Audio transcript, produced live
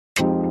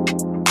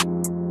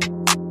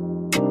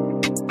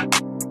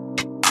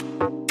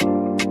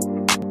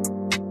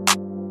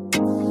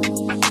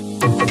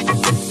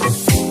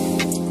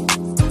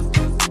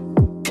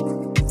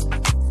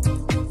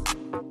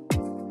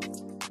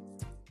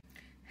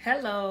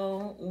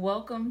Hello,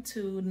 welcome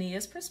to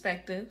Nia's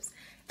Perspectives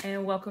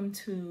and welcome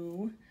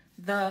to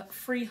the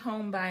free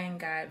home buying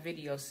guide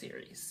video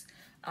series.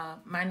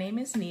 My name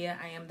is Nia.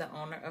 I am the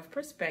owner of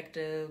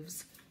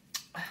Perspectives.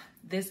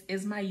 This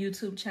is my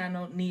YouTube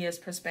channel, Nia's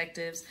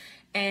Perspectives.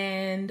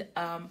 And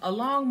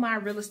along my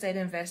real estate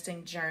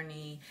investing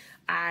journey,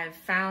 I've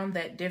found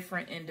that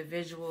different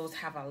individuals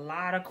have a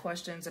lot of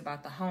questions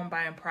about the home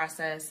buying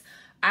process.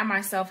 I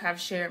myself have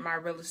shared my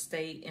real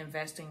estate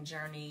investing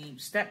journey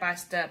step by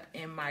step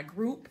in my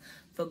group,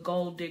 the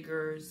Gold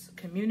Diggers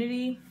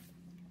community.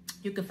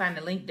 You can find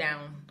the link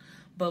down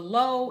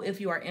below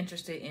if you are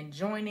interested in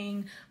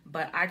joining.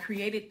 But I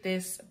created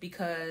this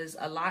because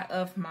a lot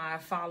of my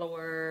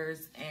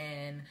followers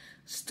and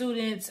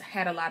students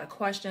had a lot of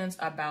questions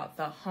about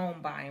the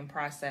home buying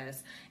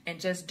process and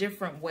just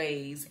different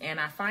ways. And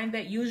I find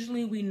that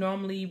usually we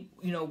normally,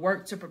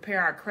 work to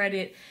prepare our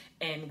credit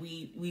and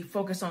we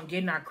focus on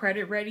getting our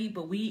credit ready,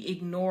 but we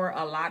ignore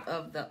a lot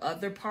of the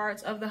other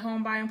parts of the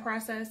home buying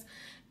process.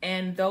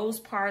 And those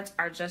parts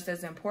are just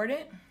as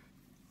important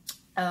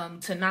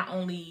to not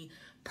only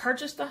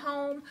purchase the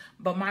home,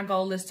 but my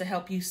goal is to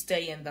help you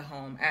stay in the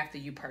home after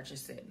you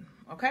purchase it.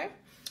 Okay,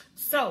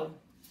 so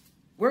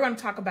we're going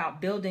to talk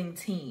about building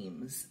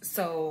teams.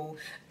 So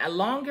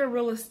along your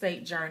real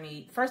estate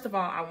journey, first of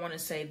all, I want to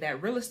say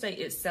that real estate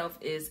itself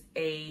is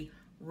a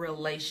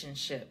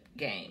relationship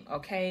game.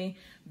 Okay,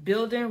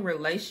 building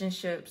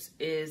relationships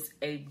is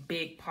a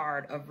big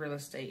part of real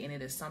estate, and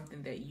it is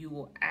something that you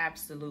will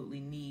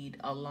absolutely need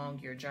along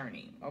your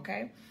journey.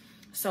 Okay,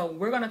 so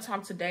we're going to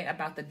talk today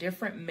about the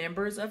different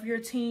members of your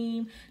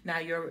team. Now,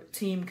 your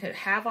team could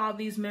have all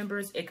these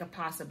members. It could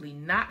possibly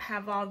not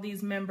have all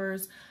these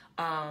members.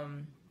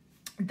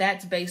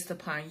 That's based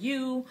upon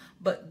you,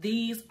 but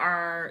these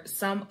are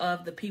some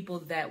of the people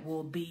that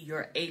will be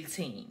your A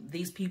team.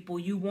 These people,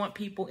 you want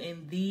people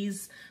in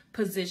these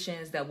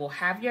positions that will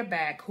have your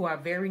back, who are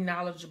very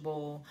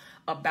knowledgeable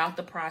about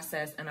the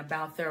process and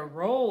about their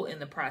role in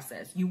the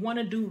process. You want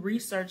to do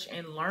research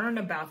and learn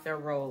about their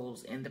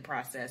roles in the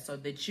process so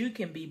that you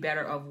can be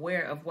better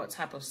aware of what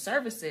type of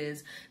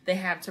services they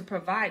have to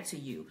provide to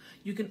you.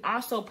 You can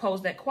also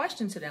pose that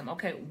question to them.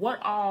 Okay,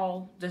 what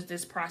all does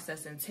this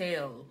process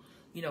entail?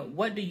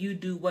 What do you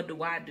do? What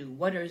do I do?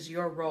 What is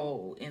your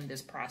role in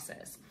this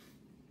process?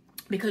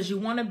 Because you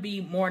want to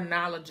be more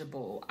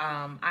knowledgeable.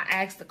 I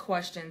asked the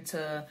question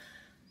to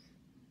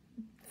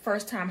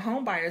first-time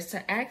home buyers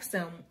to ask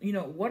them,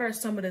 what are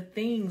some of the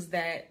things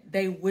that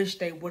they wish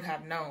they would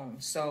have known?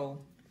 So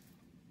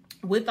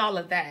with all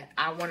of that,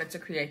 I wanted to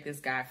create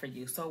this guide for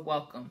you. So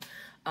welcome.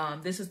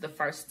 This is the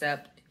first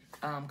step.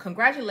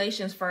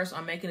 Congratulations first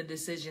on making a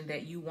decision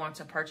that you want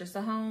to purchase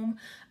a home.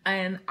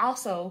 And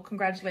also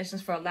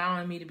congratulations for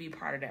allowing me to be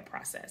part of that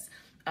process.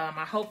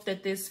 I hope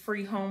that this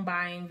free home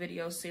buying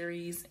video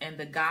series and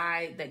the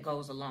guide that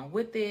goes along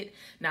with it.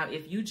 Now,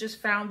 if you just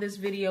found this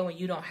video and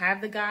you don't have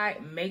the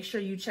guide, make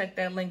sure you check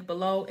that link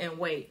below and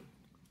wait.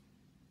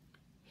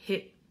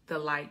 Hit the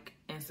like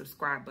and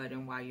subscribe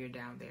button while you're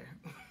down there.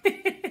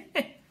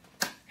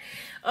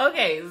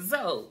 Okay,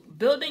 so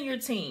building your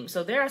team.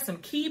 So there are some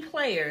key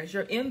players,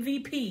 your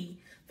MVP,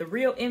 the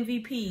real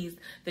MVPs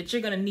that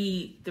you're going to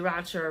need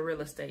throughout your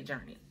real estate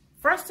journey.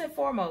 First and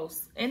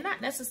foremost, and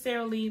not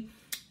necessarily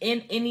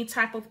in any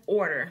type of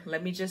order,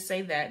 let me just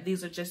say that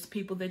these are just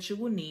people that you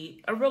will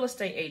need. A real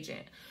estate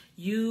agent.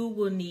 You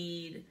will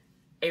need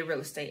a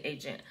real estate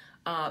agent.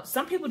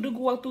 Some people do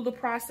go through the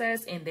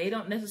process and they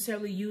don't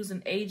necessarily use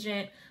an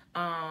agent.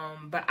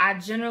 But I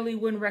generally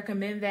wouldn't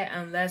recommend that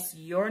unless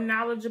you're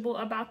knowledgeable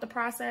about the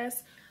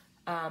process.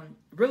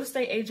 Real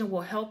estate agent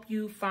will help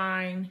you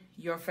find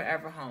your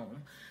forever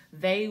home.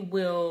 They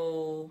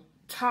will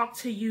talk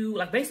to you.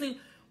 Like basically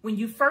when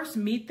you first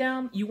meet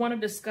them, you want to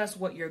discuss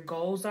what your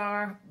goals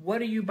are.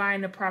 What are you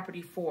buying the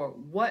property for?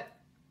 What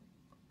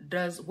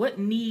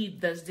need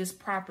does this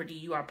property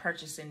you are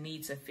purchasing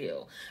need to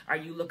fill? Are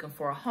you looking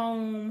for a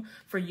home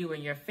for you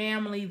and your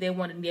family? They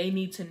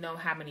need to know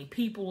how many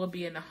people will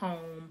be in the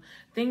home,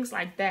 things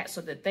like that, so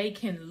that they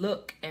can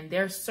look and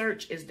their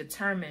search is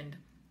determined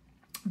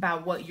by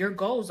what your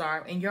goals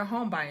are in your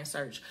home buying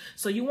search.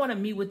 So you want to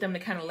meet with them to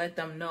kind of let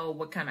them know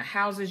what kind of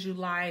houses you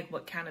like,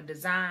 what kind of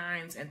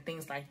designs and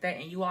things like that.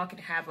 And you all can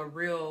have a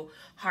real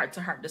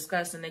heart-to-heart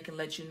discussion. They can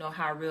let you know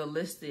how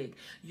realistic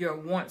your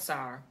wants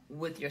are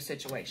with your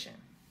situation.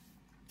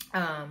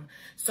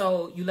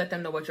 So you let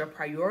them know what your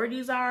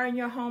priorities are in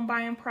your home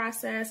buying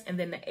process. And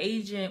then the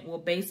agent will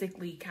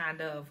basically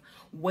kind of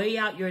weigh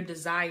out your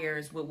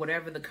desires with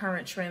whatever the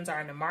current trends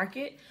are in the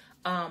market.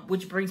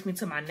 Which brings me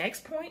to my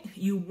next point.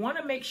 You want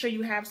to make sure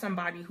you have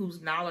somebody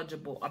who's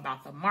knowledgeable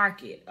about the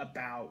market,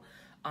 about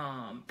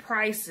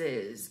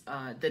prices,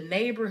 the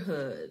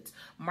neighborhoods,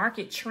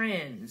 market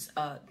trends,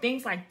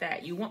 things like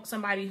that. You want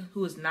somebody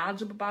who is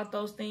knowledgeable about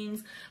those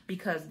things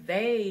because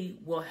they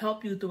will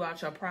help you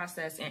throughout your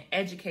process and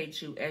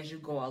educate you as you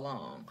go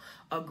along.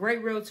 A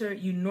great realtor,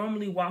 you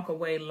normally walk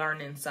away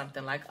learning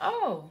something like,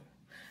 oh,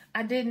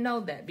 I didn't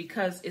know that,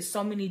 because it's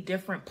so many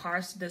different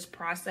parts to this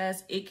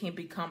process, it can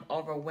become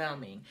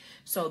overwhelming.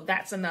 So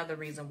that's another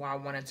reason why I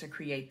wanted to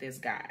create this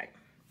guide.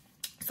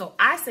 So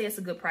I say it's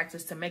a good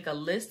practice to make a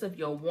list of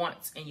your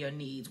wants and your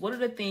needs. What are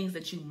the things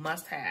that you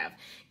must have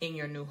in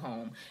your new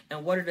home?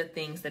 And what are the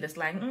things that it's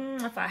like,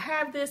 if I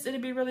have this,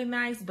 it'd be really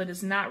nice, but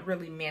it's not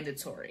really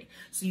mandatory.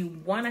 So you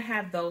want to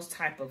have those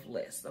type of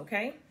lists,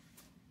 okay?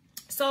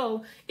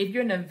 So if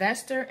you're an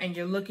investor and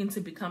you're looking to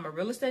become a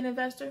real estate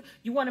investor,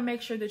 you want to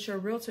make sure that your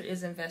realtor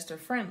is investor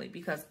friendly,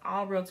 because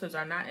all realtors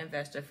are not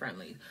investor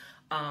friendly.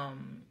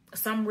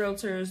 Some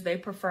realtors, they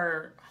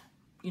prefer,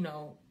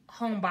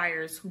 home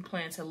buyers who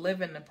plan to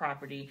live in the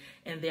property,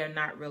 and they're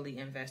not really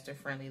investor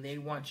friendly. They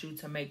want you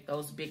to make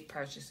those big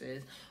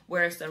purchases.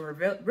 Whereas the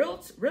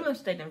real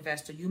estate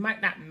investor, you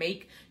might not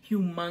make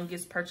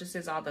humongous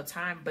purchases all the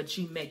time, but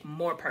you make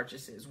more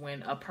purchases.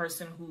 When a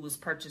person who is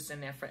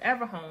purchasing their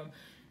forever home,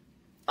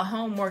 a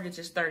home mortgage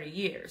is 30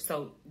 years.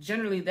 So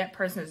generally that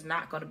person is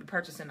not going to be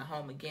purchasing a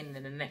home again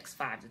in the next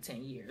 5 to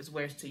 10 years.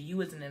 Whereas to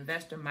you as an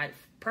investor might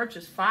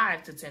purchase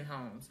 5 to 10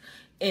 homes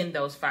in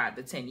those 5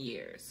 to 10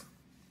 years.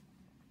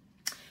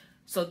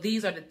 So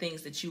these are the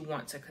things that you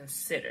want to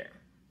consider,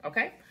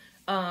 okay?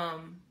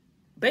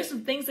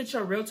 Basically, things that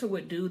your realtor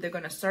would do, they're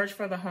going to search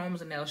for the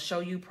homes and they'll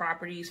show you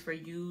properties for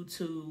you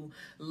to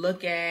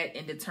look at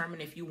and determine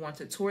if you want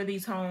to tour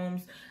these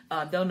homes.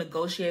 They'll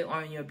negotiate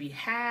on your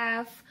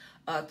behalf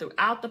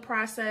throughout the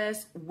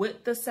process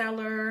with the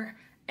seller.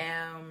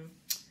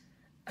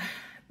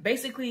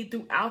 Basically,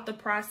 throughout the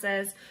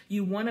process,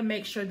 you want to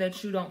make sure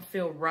that you don't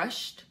feel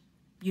rushed.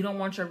 You don't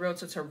want your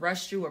realtor to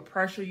rush you or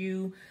pressure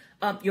you.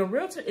 Your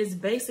realtor is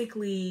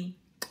basically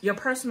your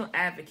personal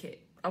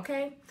advocate,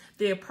 okay?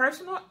 They're a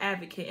personal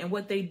advocate, and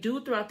what they do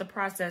throughout the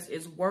process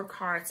is work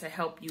hard to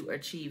help you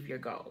achieve your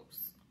goals,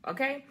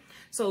 okay?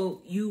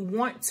 So you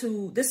want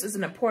to, this is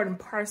an important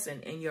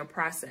person in your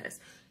process.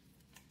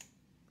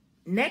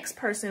 Next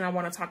person I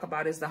want to talk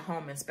about is the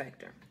home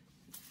inspector.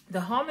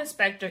 The home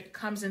inspector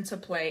comes into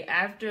play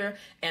after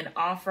an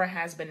offer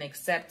has been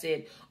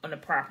accepted on the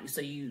property.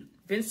 So you've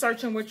been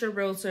searching with your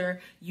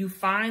realtor, you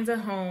find a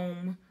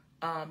home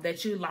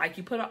that you like,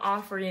 you put an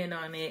offer in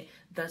on it,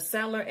 the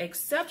seller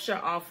accepts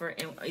your offer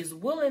and is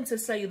willing to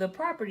sell you the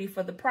property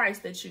for the price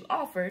that you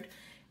offered,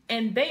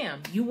 and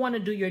bam, you want to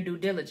do your due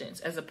diligence.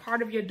 As a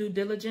part of your due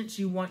diligence,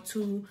 you want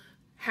to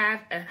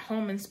have a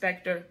home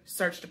inspector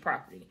search the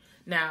property.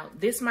 Now,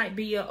 this might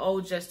be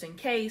a just in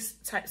case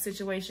type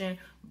situation,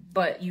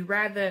 but you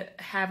rather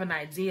have an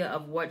idea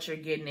of what you're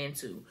getting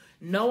into.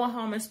 No, a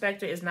home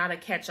inspector is not a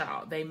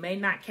catch-all. They may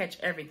not catch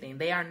everything.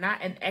 They are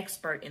not an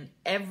expert in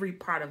every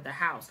part of the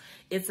house.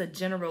 It's a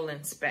general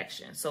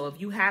inspection. So if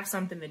you have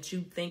something that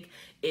you think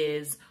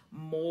is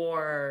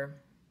more,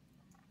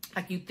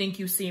 like you think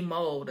you see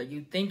mold or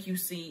you think you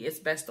see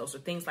asbestos or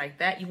things like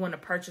that, you want to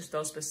purchase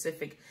those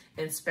specific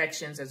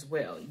inspections as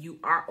well. You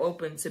are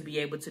open to be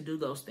able to do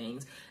those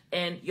things.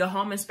 And your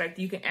home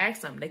inspector, you can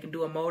ask them. They can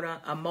do a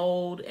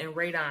mold and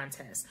radon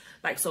test.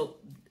 Like, so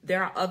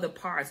there are other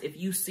parts. If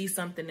you see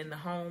something in the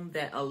home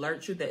that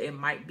alerts you that it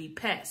might be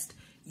pest,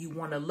 you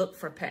want to look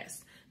for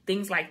pests.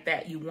 Things like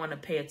that you want to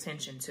pay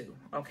attention to,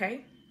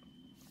 okay?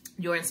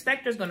 Your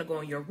inspector is going to go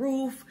on your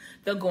roof.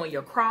 They'll go in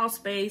your crawl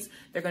space.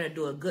 They're going to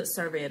do a good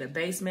survey of the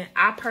basement.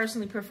 I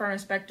personally prefer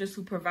inspectors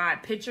who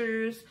provide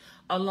pictures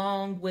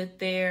along with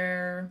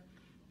their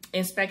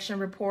inspection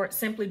report,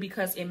 simply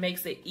because it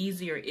makes it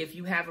easier if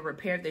you have a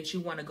repair that you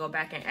want to go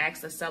back and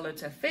ask the seller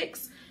to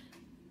fix.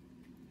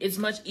 It's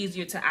much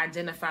easier to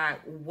identify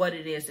what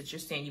it is that you're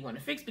saying you want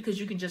to fix, because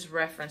you can just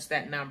reference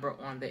that number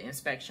on the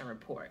inspection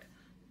report.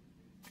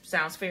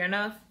 Sounds fair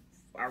enough?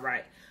 All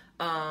right.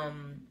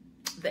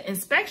 The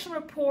inspection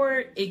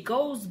report, it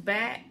goes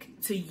back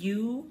to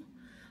you.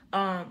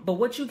 But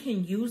what you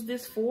can use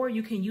this for,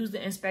 you can use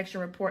the inspection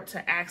report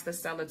to ask the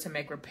seller to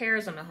make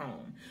repairs on the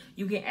home.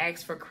 You can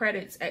ask for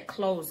credits at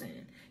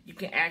closing. You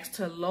can ask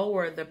to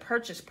lower the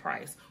purchase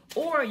price,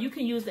 or you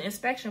can use the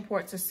inspection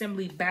report to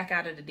simply back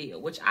out of the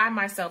deal, which I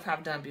myself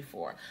have done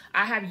before.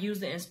 I have used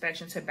the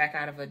inspection to back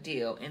out of a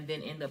deal and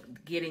then end up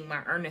getting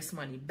my earnest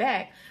money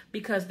back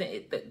because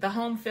the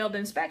home failed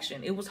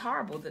inspection. It was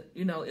horrible.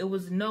 It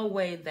was no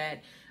way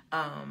that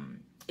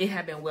it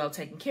had been well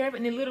taken care of,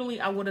 and then literally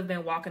I would have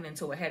been walking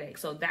into a headache.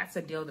 So that's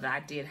a deal that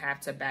I did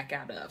have to back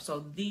out of.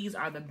 So these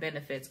are the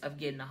benefits of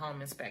getting a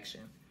home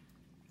inspection.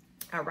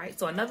 All right,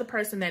 so another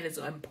person that is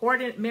an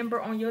important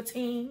member on your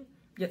team,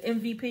 your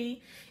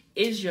MVP,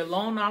 is your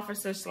loan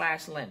officer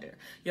 / lender.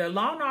 Your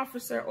loan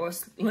officer or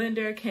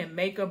lender can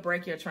make or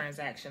break your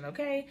transaction,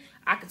 okay?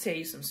 I could tell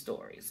you some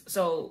stories.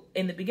 So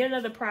in the beginning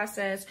of the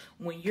process,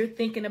 when you're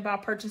thinking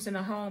about purchasing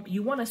a home,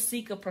 you want to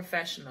seek a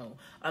professional,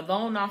 a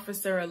loan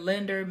officer, a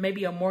lender,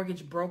 maybe a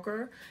mortgage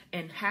broker,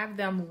 and have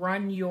them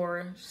run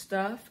your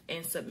stuff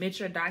and submit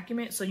your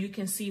documents so you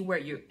can see where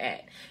you're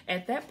at.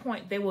 At that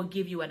point, they will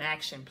give you an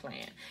action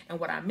plan. And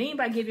what I mean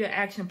by give you an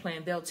action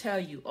plan, they'll tell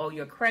you, oh,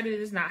 your credit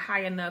is not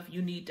high enough.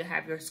 You need to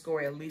have your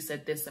score at least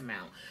at this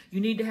amount. You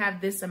need to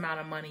have this amount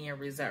of money in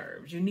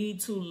reserves. You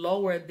need to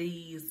lower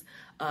these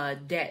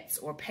debts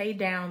or pay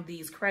down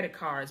these credit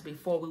cards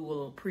before we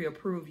will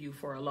pre-approve you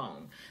for a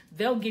loan.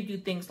 They'll give you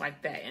things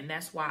like that, and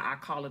that's why I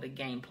call it a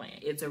game plan.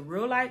 It's a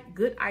real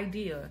good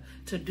idea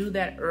to do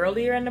that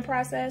earlier in the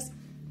process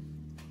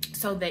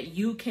so that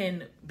you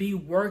can be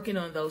working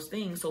on those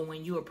things. So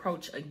when you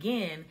approach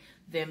again,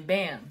 then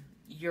bam,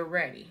 you're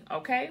ready,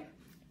 okay?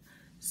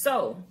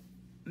 So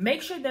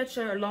make sure that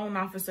your loan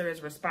officer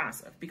is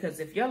responsive, because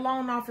if your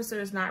loan officer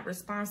is not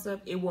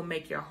responsive, it will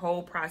make your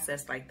whole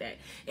process like that.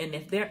 And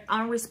if they're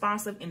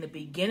unresponsive in the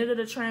beginning of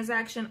the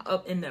transaction,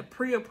 up in the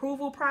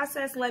pre-approval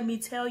process, let me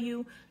tell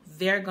you,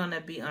 they're going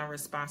to be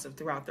unresponsive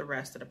throughout the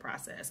rest of the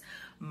process.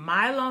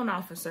 My loan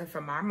officer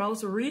from our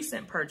most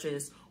recent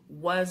purchase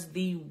was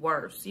the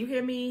worst. You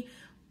hear me?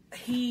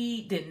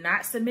 He did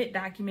not submit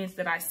documents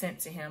that I sent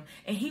to him,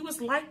 and he was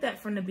like that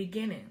from the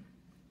beginning.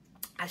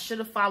 I should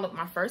have followed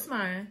my first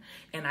mind,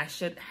 and I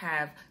should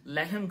have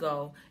let him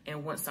go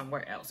and went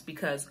somewhere else,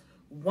 because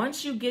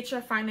once you get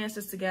your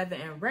finances together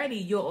and ready,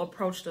 you'll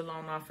approach the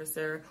loan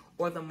officer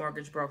or the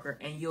mortgage broker,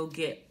 and you'll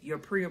get your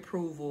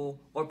pre-approval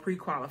or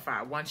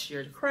pre-qualified. Once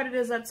your credit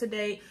is up to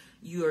date,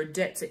 your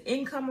debt to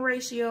income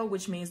ratio,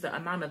 which means the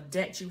amount of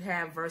debt you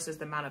have versus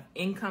the amount of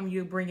income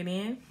you're bringing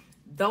in,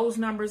 those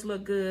numbers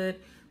look good.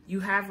 You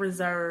have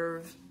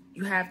reserves,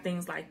 you have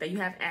things like that. You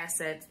have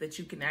assets that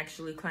you can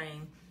actually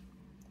claim.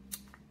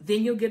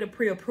 Then you'll get a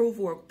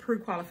pre-approval or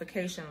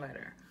pre-qualification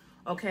letter.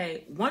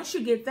 Okay, once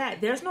you get that,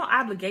 there's no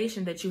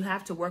obligation that you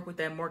have to work with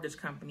that mortgage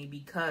company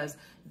because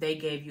they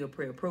gave you a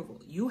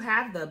pre-approval. You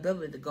have the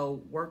ability to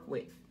go work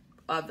with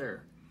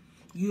other.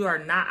 You are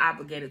not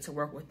obligated to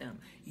work with them.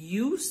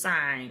 You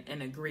sign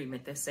an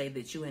agreement that say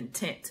that you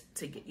intend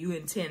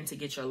to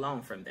get your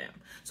loan from them.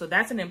 So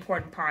that's an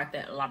important part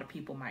that a lot of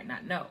people might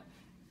not know.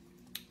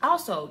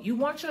 Also, you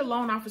want your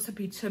loan officer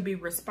to be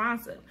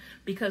responsive,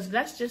 because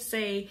let's just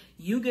say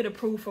you get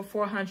approved for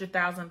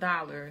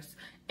 $400,000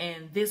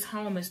 and this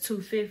home is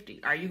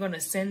 $250,000. Are you going to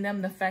send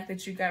them the fact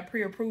that you got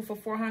pre-approved for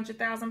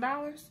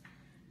 $400,000?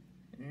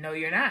 No,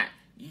 you're not.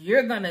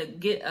 You're going to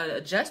get an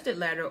adjusted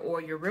letter,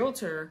 or your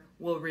realtor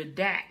will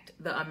redact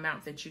the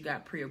amount that you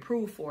got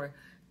pre-approved for,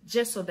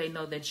 just so they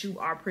know that you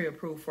are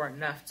pre-approved for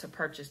enough to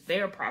purchase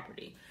their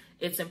property.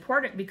 It's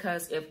important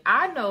because if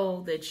I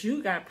know that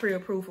you got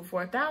pre-approved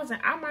for $4,000,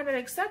 I might not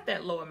accept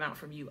that low amount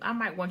from you. I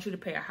might want you to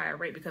pay a higher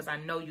rate because I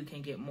know you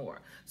can get more.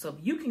 So if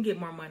you can get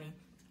more money,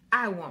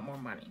 I want more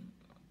money.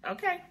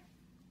 Okay?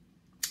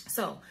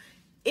 So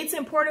it's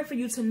important for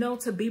you to know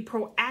to be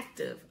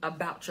proactive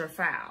about your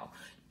file.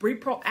 Be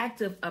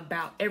proactive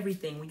about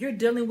everything. When you're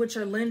dealing with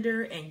your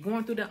lender and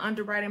going through the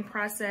underwriting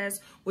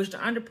process, which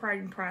the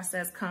underwriting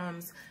process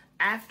comes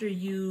after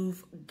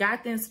you've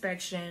got the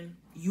inspection,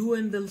 you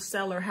and the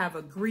seller have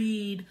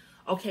agreed,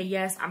 okay,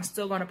 yes, I'm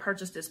still going to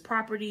purchase this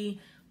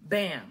property.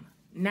 Bam.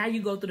 Now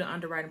you go through the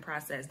underwriting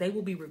process. They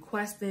will be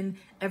requesting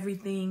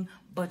everything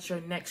but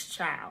your next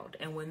child.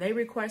 And when they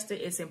request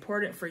it, it's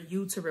important for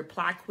you to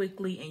reply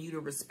quickly and you to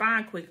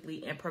respond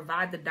quickly and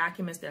provide the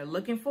documents they're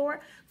looking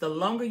for. The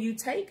longer you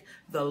take,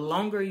 the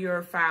longer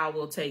your file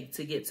will take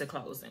to get to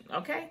closing,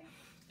 okay?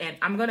 And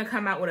I'm going to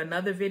come out with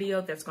another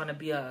video that's going to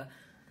be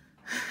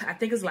I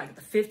think it's like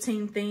the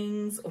 15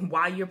 things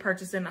while you're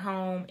purchasing the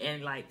home,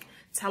 and like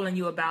telling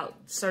you about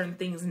certain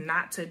things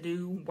not to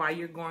do while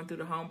you're going through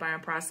the home buying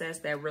process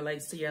that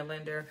relates to your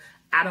lender.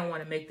 I don't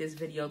want to make this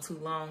video too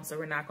long, so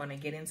we're not going to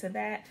get into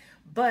that.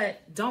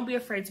 But don't be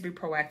afraid to be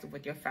proactive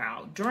with your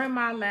file. During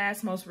my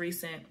most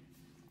recent,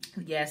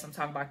 yes, I'm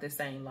talking about this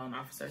same loan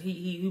officer.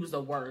 He was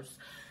the worst.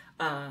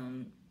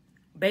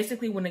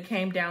 Basically, when it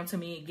came down to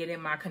me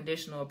getting my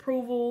conditional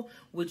approval,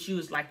 which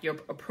is like your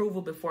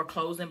approval before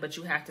closing, but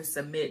you have to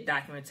submit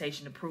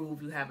documentation to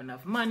prove you have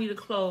enough money to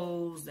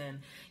close and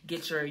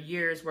get your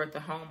year's worth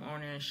of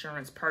homeowner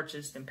insurance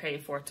purchased and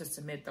paid for to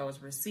submit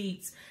those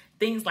receipts,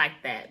 things like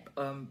that.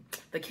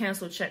 The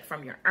canceled check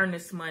from your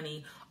earnest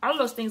money, all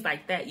those things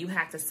like that you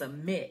have to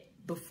submit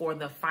before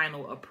the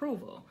final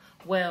approval.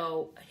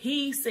 Well,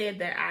 he said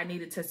that I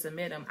needed to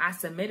submit them. I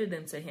submitted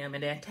them to him,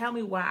 and then tell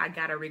me why I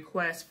got a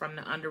request from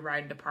the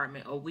underwriting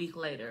department a week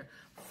later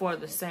for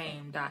the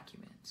same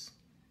documents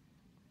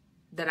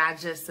that I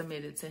just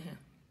submitted to him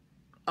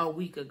a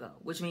week ago,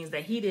 which means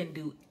that he didn't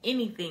do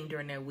anything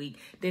during that week,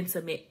 didn't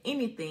submit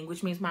anything,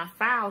 which means my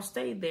file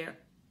stayed there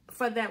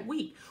for that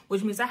week,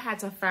 which means I had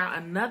to file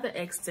another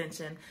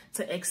extension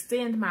to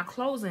extend my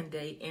closing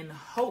date and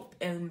hope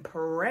and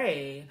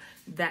pray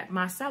that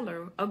my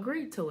seller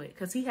agreed to it,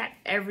 because he had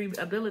every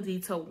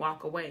ability to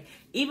walk away,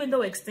 even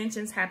though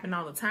extensions happen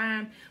all the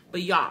time.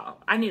 But y'all,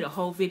 I need a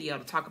whole video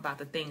to talk about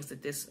the things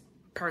that this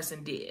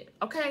person did.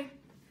 Okay,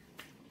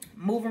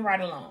 moving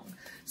right along.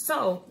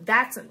 So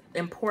that's an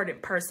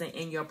important person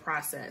in your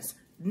process.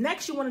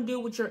 Next, you want to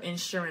deal with your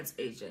insurance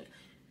agent.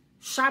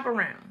 Shop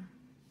around.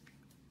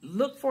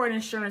 Look for an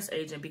insurance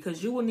agent,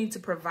 because you will need to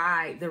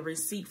provide the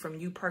receipt from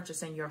you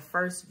purchasing your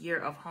first year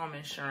of home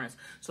insurance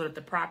so that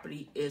the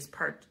property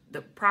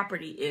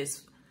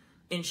is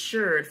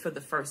insured for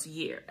the first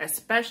year,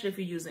 especially if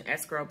you're using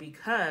escrow,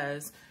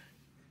 because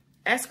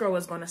escrow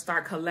is going to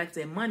start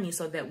collecting money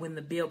so that when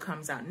the bill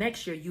comes out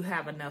next year, you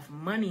have enough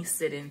money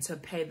sitting to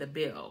pay the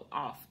bill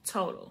off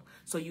total.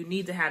 So you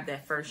need to have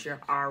that first year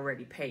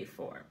already paid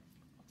for.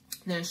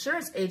 The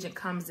insurance agent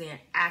comes in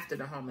after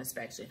the home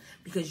inspection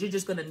because you're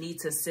just going to need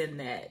to send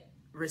that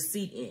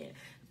receipt in.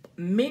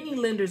 Many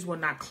lenders will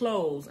not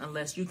close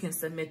unless you can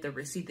submit the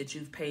receipt that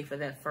you've paid for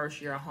that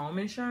first year of home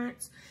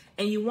insurance.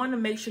 And you want to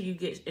make sure you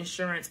get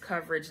insurance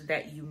coverage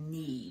that you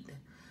need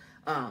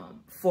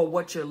for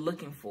what you're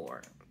looking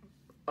for.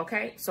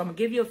 Okay, so I'm gonna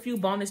give you a few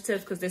bonus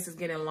tips because this is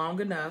getting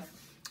long enough.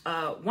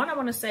 One I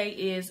want to say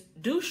is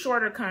do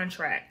shorter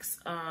contracts.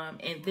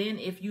 And then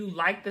if you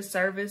like the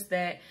service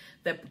that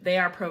they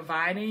are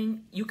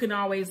providing, you can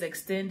always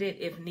extend it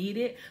if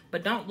needed,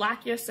 but don't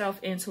lock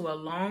yourself into a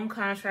long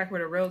contract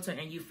with a realtor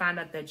and you find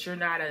out that you're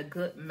not a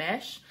good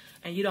mesh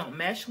and you don't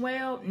mesh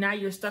well. Now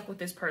you're stuck with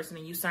this person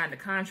and you signed a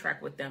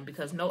contract with them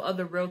because no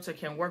other realtor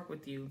can work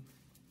with you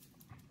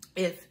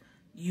if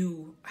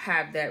you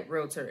have that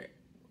realtor.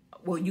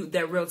 Well,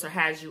 that realtor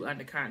has you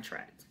under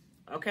contract.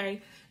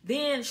 Okay,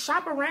 then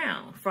shop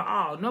around for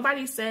all.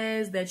 Nobody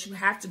says that you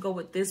have to go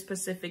with this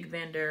specific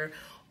vendor,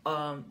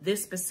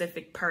 this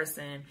specific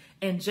person.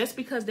 And just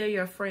because they're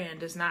your friend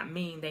does not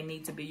mean they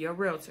need to be your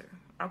realtor.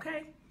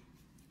 Okay,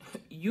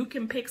 you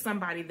can pick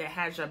somebody that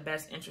has your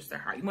best interest at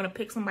heart. You want to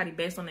pick somebody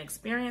based on the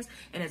experience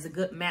and is a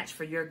good match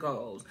for your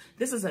goals.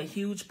 This is a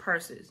huge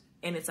purchase.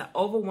 And it's an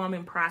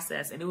overwhelming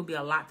process, and it will be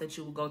a lot that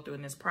you will go through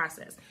in this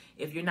process.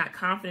 If you're not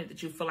confident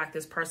that you feel like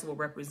this person will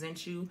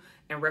represent you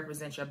and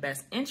represent your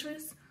best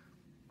interests,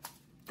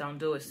 don't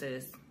do it,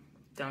 sis.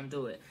 Don't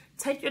do it.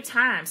 Take your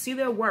time. See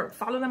their work.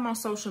 Follow them on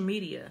social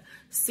media.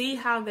 See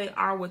how they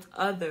are with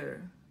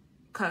other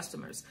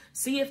customers.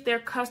 See if their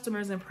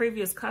customers and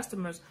previous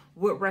customers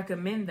would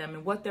recommend them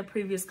and what their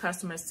previous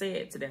customers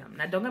said to them.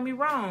 Now, don't get me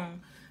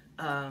wrong.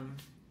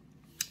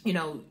 You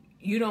know,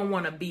 you don't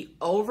want to be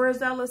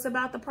overzealous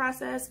about the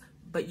process,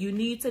 but you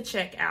need to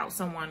check out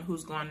someone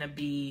who's going to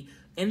be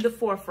in the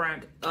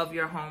forefront of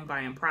your home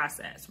buying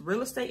process.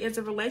 Real estate is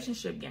a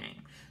relationship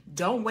game.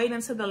 Don't wait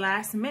until the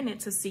last minute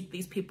to seek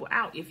these people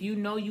out. If you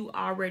know you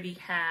already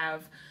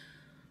have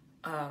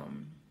a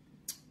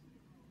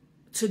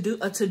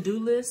to-do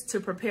list to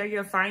prepare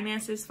your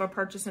finances for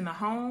purchasing a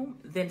home,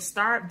 then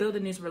start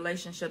building these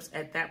relationships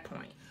at that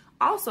point.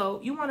 Also,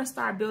 you want to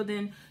start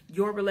building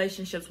your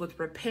relationships with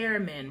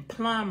repairmen,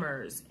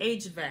 plumbers,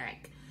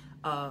 HVAC,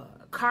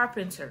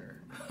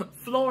 carpenter,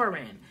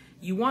 flooring.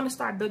 You want to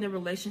start building a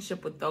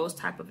relationship with those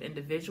type of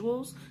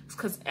individuals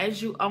because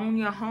as you own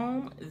your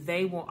home,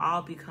 they will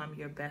all become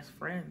your best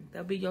friend.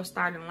 They'll be your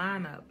starting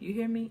lineup. You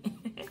hear me?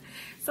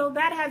 So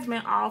that has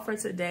been all for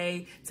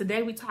today.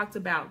 Today we talked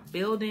about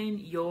building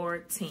your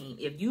team.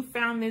 If you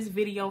found this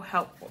video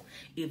helpful,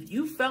 if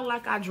you felt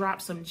like I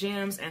dropped some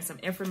gems and some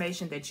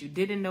information that you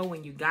didn't know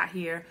when you got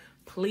here,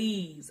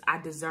 please, I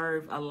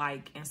deserve a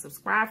like and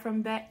subscribe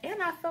from that.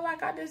 And I feel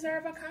like I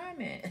deserve a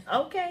comment.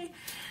 Okay?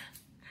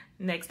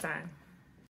 Next time.